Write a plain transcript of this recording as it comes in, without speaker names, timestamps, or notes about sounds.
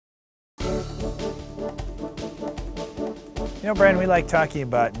You know, Brian, we like talking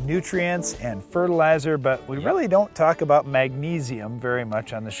about nutrients and fertilizer, but we really don't talk about magnesium very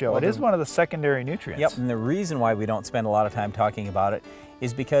much on the show. It is one of the secondary nutrients. Yep, and the reason why we don't spend a lot of time talking about it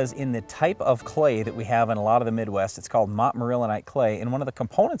is because in the type of clay that we have in a lot of the Midwest, it's called montmorillonite clay, and one of the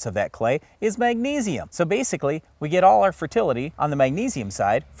components of that clay is magnesium. So basically, we get all our fertility on the magnesium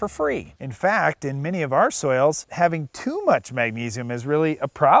side for free. In fact, in many of our soils, having too much magnesium is really a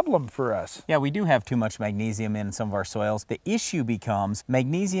problem for us. Yeah, we do have too much magnesium in some of our soils. The issue becomes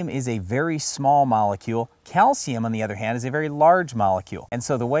magnesium is a very small molecule. Calcium, on the other hand, is a very large molecule. And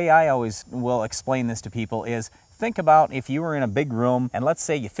so the way I always will explain this to people is, think about if you were in a big room and let's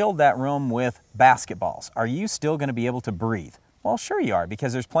say you filled that room with basketballs. Are you still going to be able to breathe? Well, sure you are,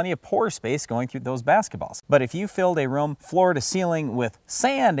 because there's plenty of pore space going through those basketballs. But if you filled a room floor to ceiling with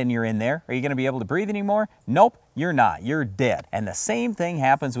sand and you're in there, are you going to be able to breathe anymore? Nope, you're not. You're dead. And the same thing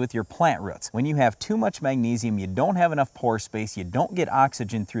happens with your plant roots. When you have too much magnesium, you don't have enough pore space, you don't get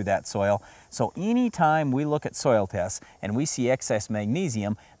oxygen through that soil. So anytime we look at soil tests and we see excess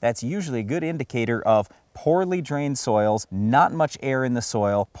magnesium, that's usually a good indicator of poorly drained soils, not much air in the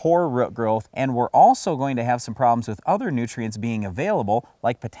soil, poor root growth, and we're also going to have some problems with other nutrients being available,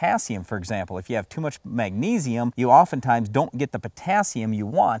 like potassium, for example. If you have too much magnesium, you oftentimes don't get the potassium you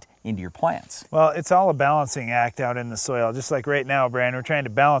want into your plants. Well, it's all a balancing act out in the soil. Just like right now, Brian, we're trying to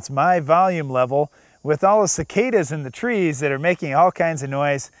balance my volume level with all the cicadas in the trees that are making all kinds of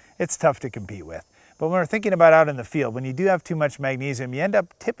noise. It's tough to compete with. But when we're thinking about out in the field, when you do have too much magnesium, you end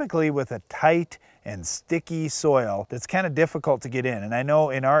up typically with a tight and sticky soil that's kind of difficult to get in. And I know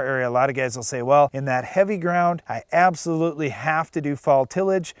in our area, a lot of guys will say, well, in that heavy ground, I absolutely have to do fall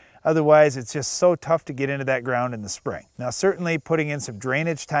tillage. Otherwise, it's just so tough to get into that ground in the spring. Now, certainly putting in some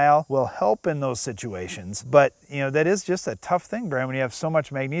drainage tile will help in those situations, but you know, that is just a tough thing, Brian, when you have so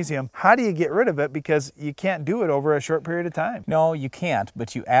much magnesium. How do you get rid of it? Because you can't do it over a short period of time. No, you can't,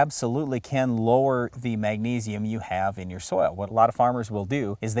 but you absolutely can lower the magnesium you have in your soil. What a lot of farmers will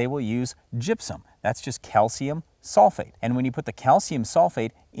do is they will use gypsum. That's just calcium sulfate. And when you put the calcium sulfate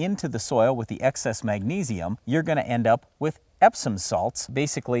into the soil with the excess magnesium, you're going to end up with Epsom salts.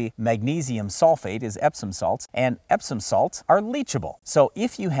 Basically, magnesium sulfate is Epsom salts, and Epsom salts are leachable. So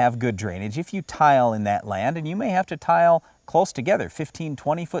if you have good drainage, if you tile in that land, and you may have to tile close together, 15,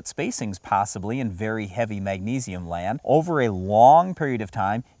 20-foot spacings possibly in very heavy magnesium land, over a long period of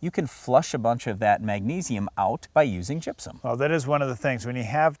time, you can flush a bunch of that magnesium out by using gypsum. Well, that is one of the things. When you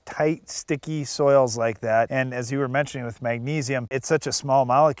have tight, sticky soils like that, and as you were mentioning with magnesium, it's such a small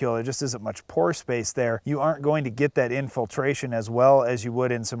molecule, there just isn't much pore space there. You aren't going to get that infiltration as well as you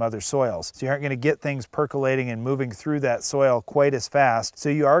would in some other soils. So you aren't going to get things percolating and moving through that soil quite as fast. So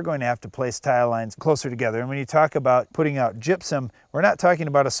you are going to have to place tile lines closer together. And when you talk about putting out gypsum, we're not talking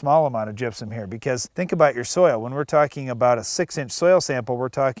about a small amount of gypsum here, because think about your soil. When we're talking about a 6-inch soil sample, we're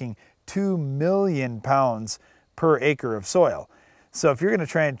talking 2 million pounds per acre of soil. So if you're going to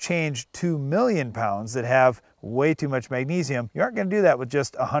try and change 2 million pounds that have way too much magnesium, you aren't going to do that with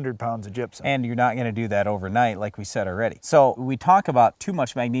just 100 pounds of gypsum. And you're not going to do that overnight, like we said already. So we talk about too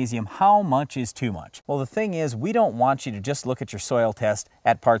much magnesium. How much is too much? Well, the thing is, we don't want you to just look at your soil test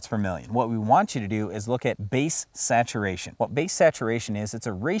at parts per million. What we want you to do is look at base saturation. What base saturation is, it's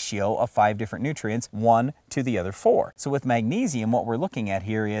a ratio of 5 different nutrients, 1 to the other 4. So with magnesium, what we're looking at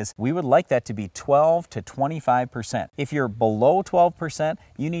here is we would like that to be 12 to 25%. If you're below 12%,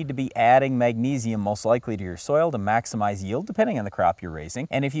 you need to be adding magnesium most likely to your soil to maximize yield, depending on the crop you're raising.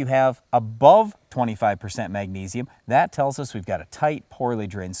 And if you have above 25% magnesium, that tells us we've got a tight, poorly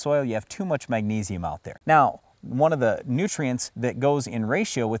drained soil. You have too much magnesium out there. Now, one of the nutrients that goes in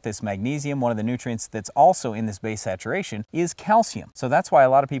ratio with this magnesium, one of the nutrients that's also in this base saturation, is calcium. So that's why a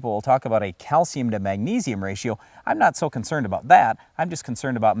lot of people will talk about a calcium to magnesium ratio. I'm not so concerned about that. I'm just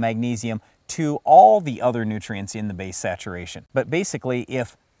concerned about magnesium to all the other nutrients in the base saturation. But basically,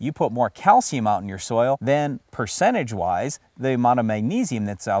 if you put more calcium out in your soil, then percentage-wise, the amount of magnesium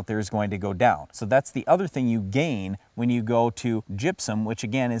that's out there is going to go down. So that's the other thing you gain when you go to gypsum, which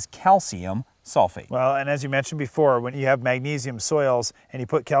again is calcium sulfate. Well, and as you mentioned before, when you have magnesium soils and you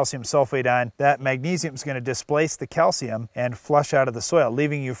put calcium sulfate on, that magnesium is going to displace the calcium and flush out of the soil,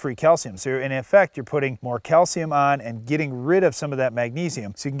 leaving you free calcium. So in effect, you're putting more calcium on and getting rid of some of that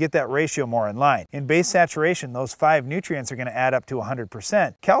magnesium so you can get that ratio more in line. In base saturation, those 5 nutrients are going to add up to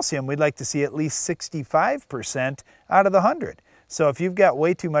 100%. Calcium, we'd like to see at least 65% out of the 100. So if you've got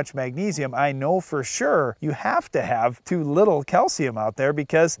way too much magnesium, I know for sure you have to have too little calcium out there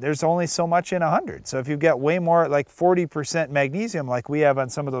because there's only so much in 100. So if you've got way more, like 40% magnesium like we have on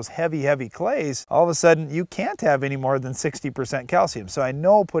some of those heavy clays, all of a sudden you can't have any more than 60% calcium. So I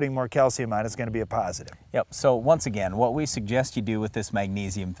know putting more calcium on is going to be a positive. Yep, so once again, what we suggest you do with this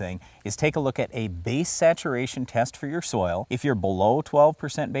magnesium thing is take a look at a base saturation test for your soil. If you're below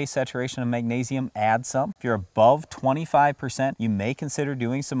 12% base saturation of magnesium, add some. If you're above 25%, you may consider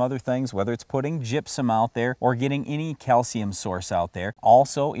doing some other things, whether it's putting gypsum out there or getting any calcium source out there.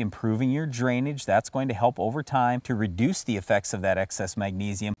 Also, improving your drainage. That's going to help over time to reduce the effects of that excess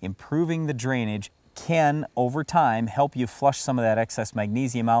magnesium. Improving the drainage can, over time, help you flush some of that excess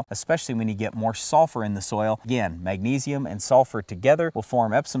magnesium out, especially when you get more sulfur in the soil. Again, magnesium and sulfur together will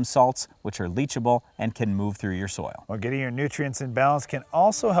form Epsom salts, which are leachable and can move through your soil. Well, getting your nutrients in balance can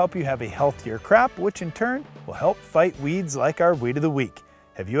also help you have a healthier crop, which in turn will help fight weeds like our weed of the week.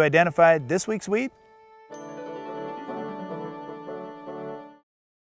 Have you identified this week's weed?